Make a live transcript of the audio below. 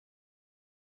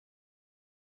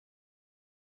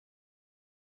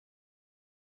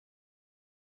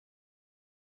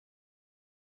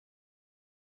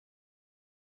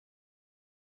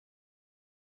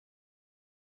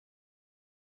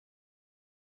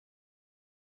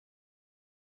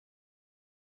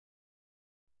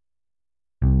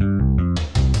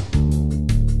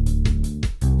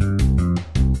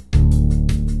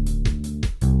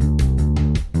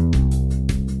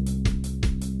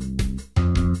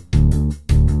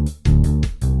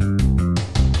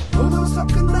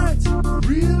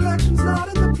reflections not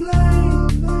in the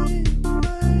plane.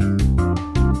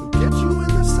 We'll get you in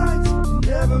the sights, you're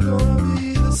never gonna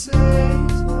be the same.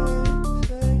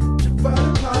 Your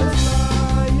butterflies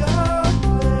fly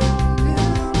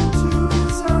into your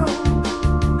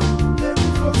zone. Let me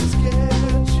focus,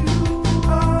 get you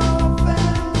off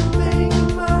and make it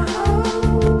my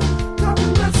home.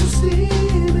 Talking about so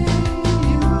steamy,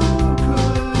 you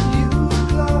could use a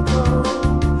glove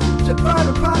on. Your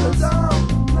butterflies on.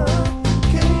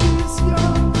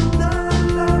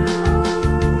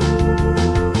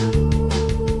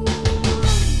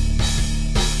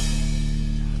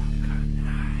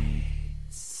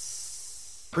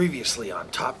 Previously on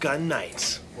Top Gun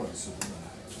Nights.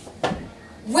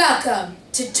 Welcome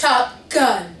to Top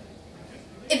Gun.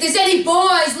 If there's any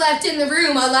boys left in the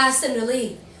room, I'll ask them to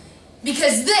leave.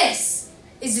 Because this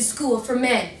is a school for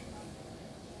men.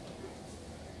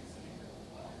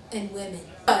 And women.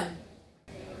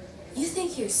 You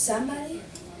think you're somebody?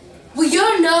 Well,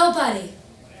 you're nobody.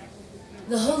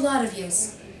 The whole lot of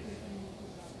yous.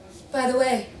 By the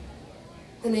way,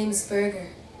 the name's Burger.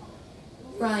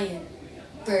 Ryan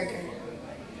Burger.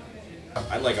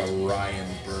 I'd like a Ryan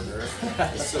burger.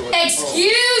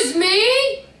 Excuse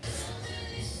me?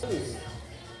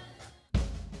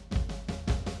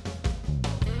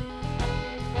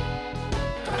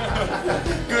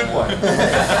 Good one.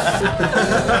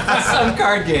 Some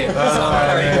card game.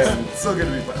 So good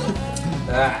to be fun.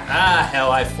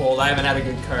 Hell, I fold. I haven't had a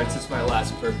good card since my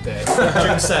last birthday.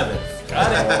 June 7th.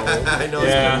 Got it. I know.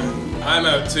 Yeah, I'm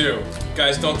out too.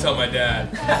 Guys, don't tell my dad.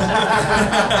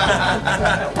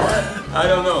 I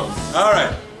don't know. All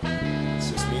right, it's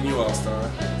just me and you,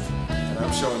 All-Star, and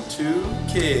I'm showing 2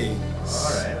 kings.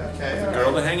 All right. Okay. A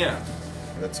girl to hang out.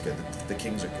 That's good. The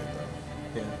kings are good though.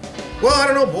 Yeah. Well, I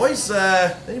don't know, boys.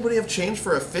 Anybody have change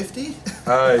for a 50?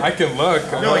 I can look.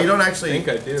 No, you don't actually. think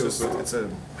I do. It's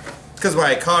because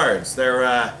my cards.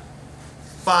 They're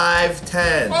 5,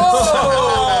 10.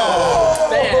 Oh!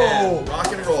 Man.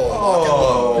 Rock and roll.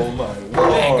 Oh my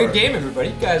lord. Hey, good game, everybody.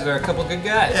 You guys are a couple good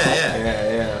guys.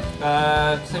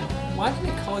 Yeah. So why do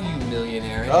they call you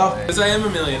millionaire? Oh. Anyway? Because I am a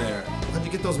millionaire. How'd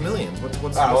you get those millions? What's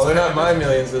Well, they're not my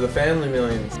millions, they're the family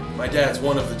millions. My dad's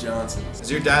one of the Johnsons. Is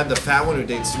your dad the fat one who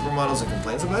dates supermodels and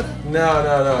complains about it?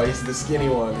 No, he's the skinny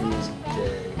one who's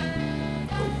gay.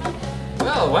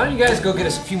 Well, why don't you guys go get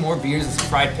us a few more beers and some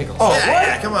fried pickles? Oh,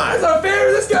 Yeah, come on. That's not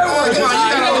fair, this guy won! Come on,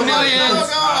 you got the millions.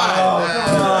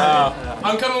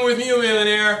 I'm coming with you,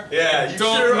 millionaire. Yeah, you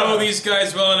Don't sure know are. these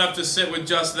guys well enough to sit with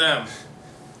just them.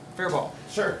 Fair ball.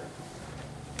 Sure.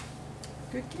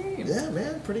 Good game. Yeah,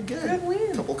 man, pretty good. Good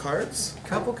win. Couple cards.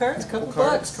 Couple cards, couple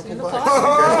cards, bucks. couple in the bucks.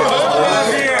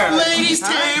 pocket. Here. Ladies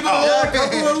table. A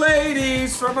couple of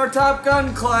ladies from our Top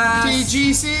Gun class.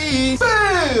 TGC.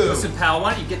 Boom. Listen, pal,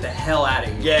 why don't you get the hell out of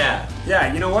here?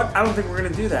 Yeah, you know what? I don't think we're gonna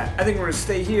do that. I think we're gonna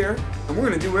stay here, and we're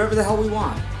gonna do whatever the hell we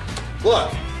want.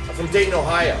 Look, I'm from Dayton,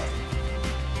 Ohio.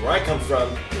 Where I come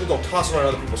from, people don't toss around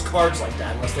other people's cards like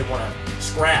that unless they want to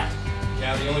scrap.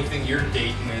 Yeah, the only thing you're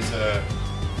dating is a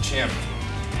chimp.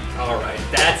 All right,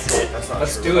 that's it. That's not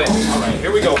Let's true. do it. All right,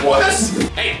 here we go, boys.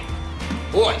 Hey,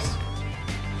 boys,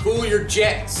 cool your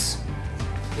jets.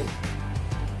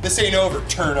 This ain't over,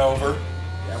 turnover.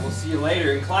 Yeah, we'll see you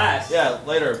later in class. Yeah,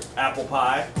 later, apple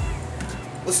pie.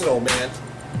 Listen, old man.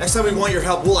 Next time we want your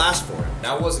help, we'll ask for it.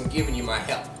 Now, I wasn't giving you my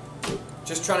help.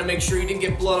 Just trying to make sure you didn't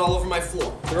get blood all over my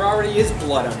floor. There already is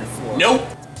blood on your floor. Nope.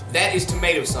 That is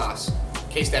tomato sauce. In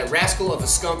case that rascal of a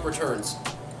skunk returns.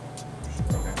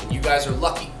 And you guys are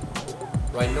lucky.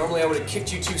 Right, normally I would have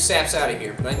kicked you 2 saps out of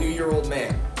here, but I knew your old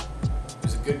man. He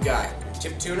was a good guy.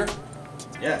 Tip tuner?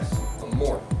 Yes. I'm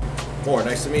more. More,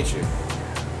 nice to meet you.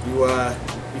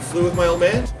 You flew with my old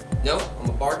man? No, I'm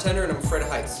a bartender and I'm afraid of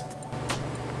heights.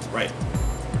 Right.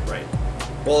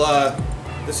 Well,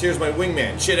 this here's my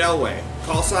wingman, Chid Elway.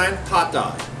 Call sign, Hot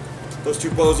Dog. Those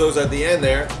 2 bozos at the end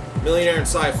there, millionaire and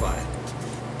sci-fi.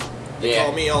 They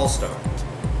call me All-Star.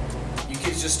 You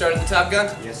kids just started the Top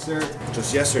Gun? Yes, sir.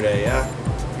 Just yesterday, yeah.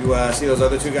 You see those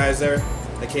other 2 guys there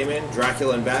that came in,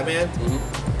 Dracula and Batman?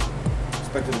 Mm-hmm.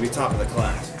 Expected to be top of the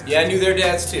class. Yeah, I knew their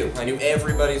dads too. I knew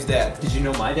everybody's dad. Did you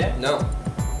know my dad? No,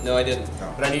 I didn't.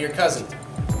 No. But I knew your cousin.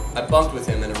 I bunked with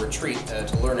him in a retreat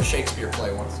to learn a Shakespeare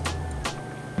play once.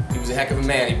 He was a heck of a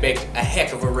man. He baked a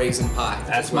heck of a raisin pie.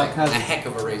 That's my cousin. A heck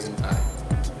of a raisin pie.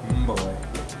 Boy.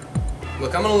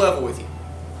 Look, I'm gonna level with you.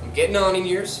 I'm getting on in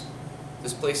years.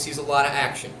 This place sees a lot of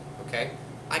action, okay?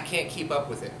 I can't keep up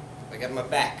with it. I got my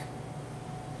back.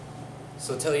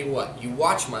 So tell you what, you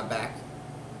watch my back,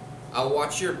 I'll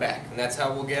watch your back, and that's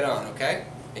how we'll get on, okay?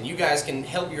 And you guys can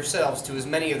help yourselves to as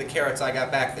many of the carrots I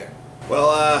got back there.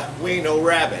 Well, we ain't no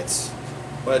rabbits.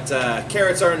 But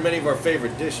carrots aren't many of our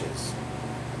favorite dishes.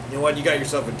 You know what? You got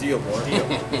yourself a deal, boy.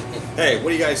 Hey, what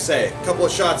do you guys say? A couple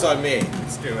of shots on me.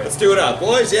 Let's do it. Let's do it up,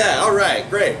 boys. Yeah, all right,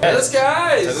 great. To the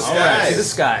skies. To the All right, to the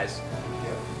skies. skies.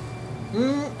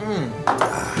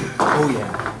 Oh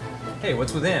yeah. Hey,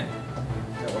 what's within?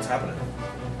 Yeah, what's happening?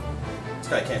 This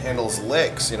guy can't handle his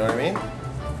licks, you know what I mean?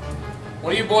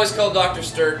 What do you boys call Dr.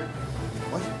 Sturt?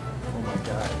 What? Oh my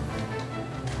god.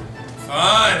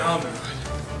 Fine, I'll do it.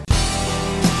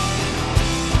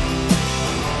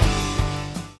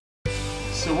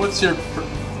 So what's your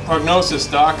prognosis,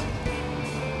 Doc?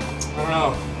 I don't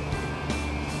know.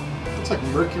 Looks like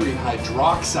mercury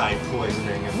hydroxide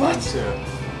poisoning, if I'm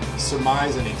to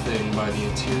surmise anything by the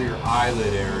anterior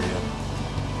eyelid area.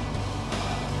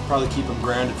 Probably keep him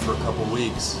grounded for a couple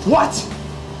weeks. What?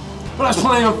 But I was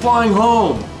planning on flying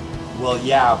home. Well,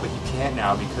 yeah, but you can't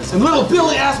now because... And little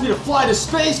Billy asked me to fly to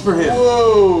space for him!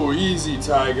 Whoa, easy,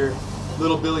 Tiger.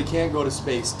 Little Billy can't go to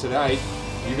space tonight.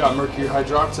 You got mercury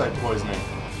hydroxide poisoning.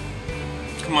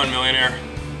 Come on, millionaire.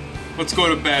 Let's go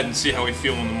to bed and see how we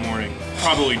feel in the morning.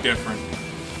 Probably different.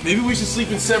 Maybe we should sleep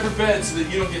in separate beds so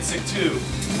that you don't get sick too.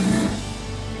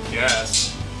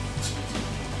 Yes.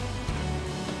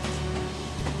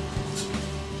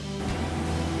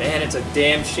 Man, it's a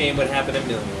damn shame what happened to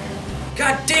Millionaire.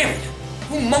 God damn it!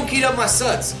 Who monkeyed up my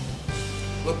suds?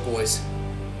 Look, boys,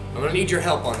 I'm gonna need your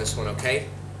help on this one, okay?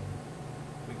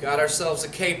 We got ourselves a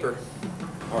caper.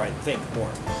 All right, think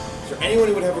more. Is there anyone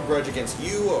who would have a grudge against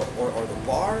you or the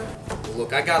bar? Well,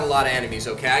 look, I got a lot of enemies,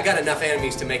 okay? I got enough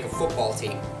enemies to make a football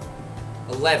team.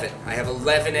 11. I have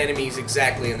 11 enemies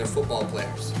exactly, and they're football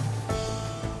players.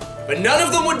 But none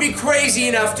of them would be crazy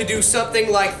enough to do something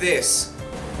like this.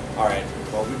 All right,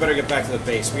 well, we better get back to the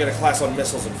base. We got a class on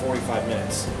missiles in 45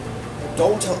 minutes.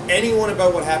 Don't tell anyone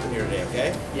about what happened here today,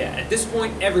 okay? Yeah, at this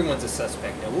point, everyone's a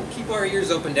suspect. Now, we'll keep our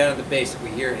ears open down at the base if we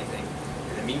hear anything.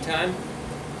 In the meantime,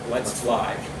 let's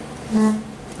fly. And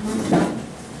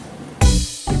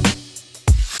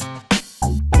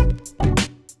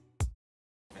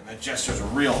that gesture's a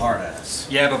real hard ass.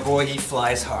 Yeah, but boy, he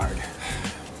flies hard.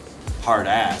 Hard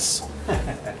ass.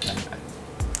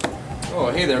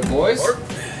 Oh, hey there, boys.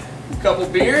 Couple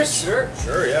beers? Sure,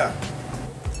 yeah.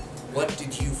 What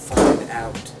did you find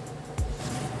out?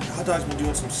 Hot Dog's been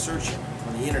doing some searching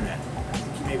on the internet. I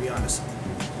think he may be onto something.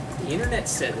 The internet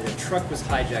said that a truck was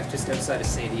hijacked just outside of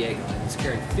San Diego and was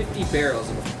carrying 50 barrels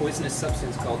of a poisonous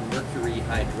substance called mercury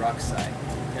hydroxide.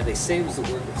 Now, they say it was the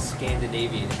work of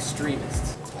Scandinavian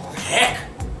extremists. Oh, heck!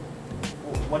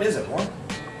 What is it, Warren?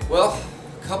 Well,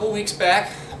 a couple weeks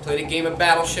back, I played a game of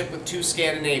Battleship with 2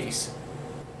 Scandinavies.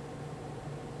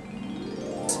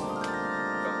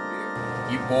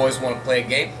 You boys want to play a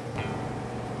game?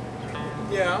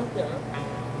 Yeah.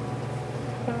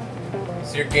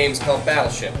 So your game's called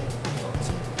Battleship.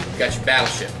 You got your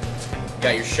battleship. You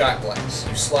got your shot glass.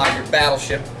 You slide your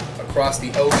battleship across the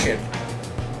ocean,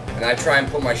 and I try and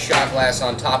put my shot glass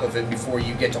on top of it before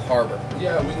you get to harbor.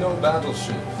 Yeah, we know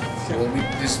battleship. Well, we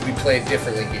play it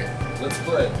differently here. Let's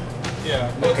play. Yeah.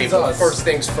 Okay, but first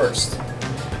things first.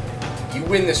 You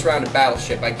win this round of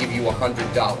Battleship, I give you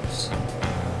 $100.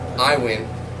 I win.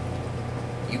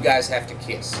 You guys have to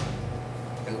kiss.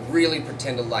 And really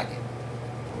pretend to like it.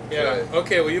 Yeah,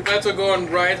 okay, well you better go and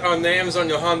write our names on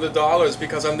your $100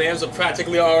 because our names are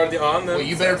practically already on them. Well,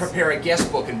 you better prepare a guest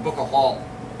book and book a hall.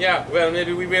 Yeah, well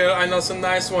maybe we will. I know some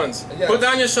nice ones. Yeah. Put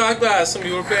down your shot glass and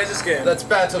we will play this game. That's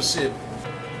Battleship.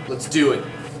 Let's do it.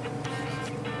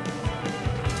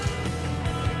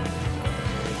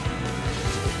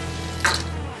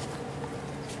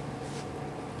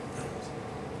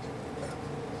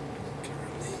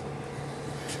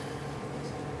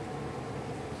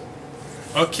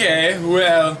 Okay,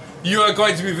 well, you are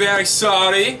going to be very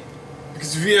sorry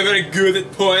because we are very good at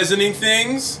poisoning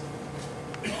things.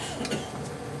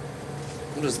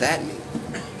 What does that mean?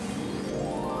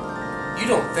 You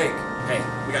don't think. Hey,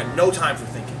 we got no time for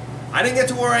thinking. I didn't get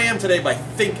to where I am today by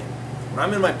thinking. When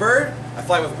I'm in my bird, I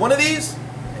fly with one of these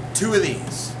and 2 of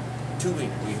these. 2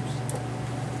 wiener wheels.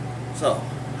 So,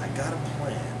 I got a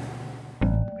plan.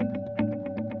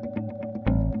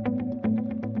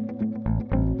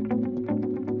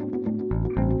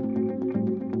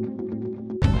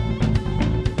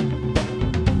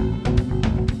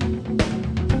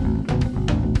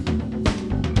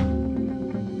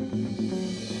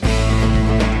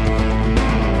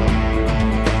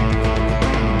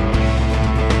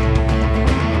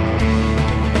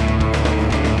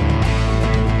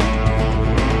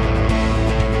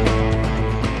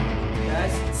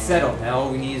 Settled. Now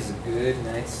all we need is a good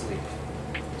night's sleep.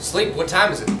 Sleep? What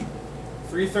time is it?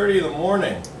 3:30 in the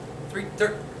morning.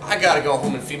 3:30. I gotta go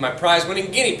home and feed my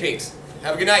prize-winning guinea pigs.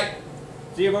 Have a good night.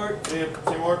 See you, Bart. See you,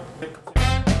 Mort.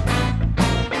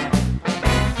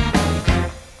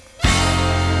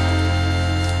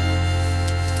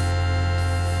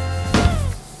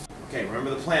 Okay,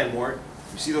 remember the plan, Mort.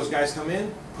 You see those guys come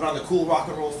in, put on the cool rock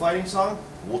and roll fighting song,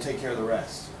 and we'll take care of the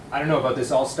rest. I don't know about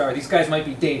this All-Star. These guys might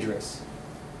be dangerous.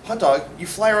 Hot dog, you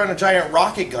fly around a giant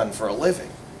rocket gun for a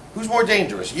living. Who's more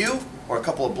dangerous, you or a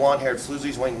couple of blonde-haired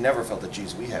floozies who ain't never felt the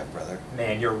G's we have, brother?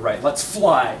 Man, you're right. Let's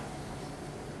fly.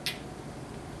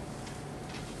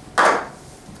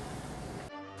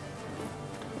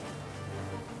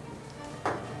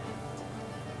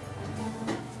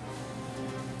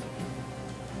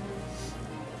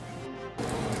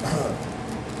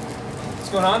 What's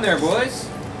going on there, boys?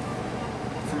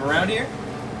 From around here?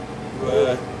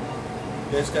 You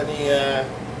guys got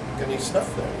any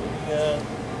stuff there?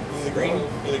 Any of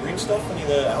the green stuff? Any of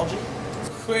the algae?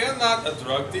 We're not a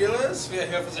drug dealers. We're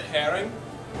here for the herring.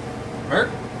 Merc?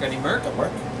 Got any merc?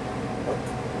 Merc?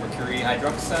 Mercury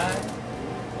hydroxide?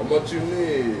 How much you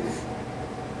need?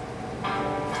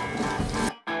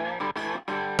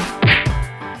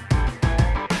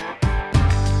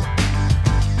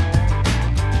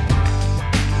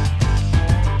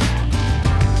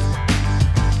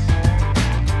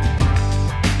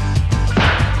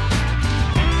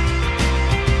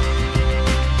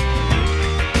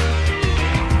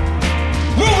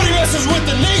 Nobody messes with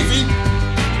the Navy.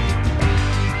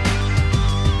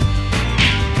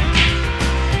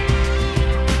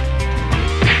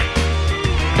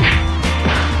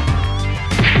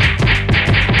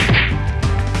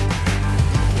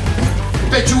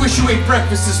 Bet you wish you ate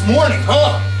breakfast this morning,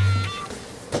 huh?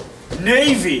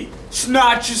 Navy. It's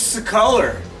not just the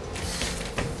color.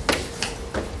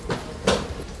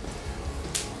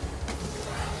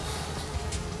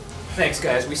 Thanks,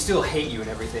 guys. We still hate you and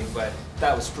everything, but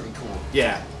that was pretty cool.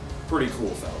 Yeah, pretty cool,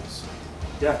 fellas.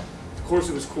 Yeah, of course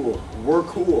it was cool. We're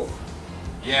cool.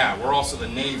 Yeah, we're also the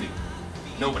Navy.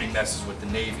 Nobody messes with the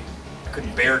Navy. I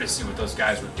couldn't bear to see what those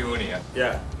guys were doing to you.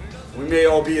 Yeah, we may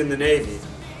all be in the Navy,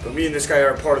 but me and this guy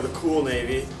are part of the cool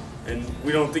Navy, and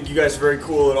we don't think you guys are very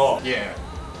cool at all. Yeah,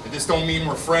 but this don't mean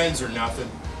we're friends or nothing.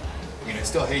 I mean, I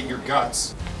still hate your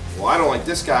guts. Well, I don't like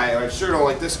this guy, I sure don't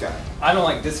like this guy. I don't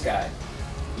like this guy.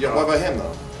 Yeah, what about him,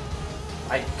 though?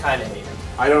 I kind of hate him.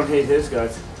 I don't hate his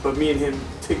guts, but me and him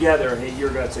together hate your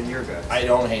guts and your guts. I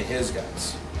don't hate his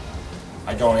guts.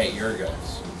 I don't hate your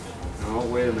guts. Oh,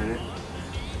 wait a minute.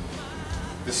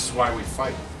 This is why we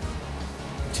fight.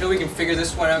 Until we can figure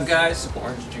this one out, guys,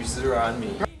 orange juices are on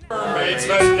me. Mermaids,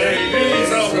 the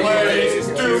Navy's a place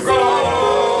to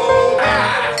go.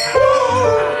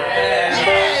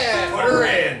 Yeah! Put her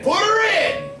in. Put her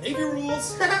in! Navy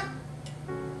rules.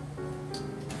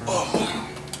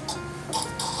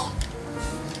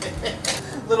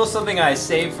 Little something I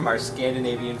saved from our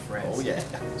Scandinavian friends. Oh, yeah.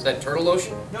 Is that turtle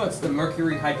lotion? No, it's the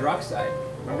mercury hydroxide.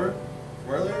 Remember?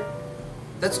 From earlier?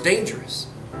 That's dangerous.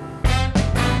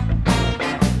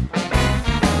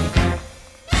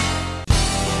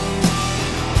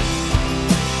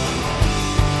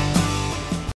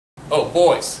 Oh,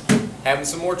 boys. Having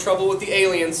some more trouble with the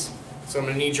aliens, so I'm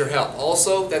gonna need your help.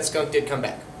 Also, that skunk did come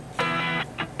back.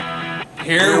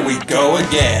 Here we go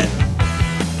again.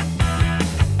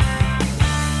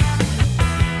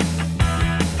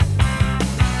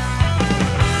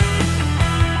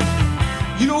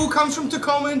 You know who comes from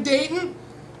Tacoma and Dayton?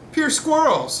 Pure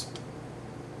squirrels.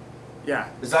 Yeah.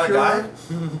 Is that a guy?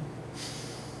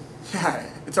 Yeah,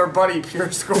 it's our buddy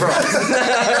Pure Squirrel.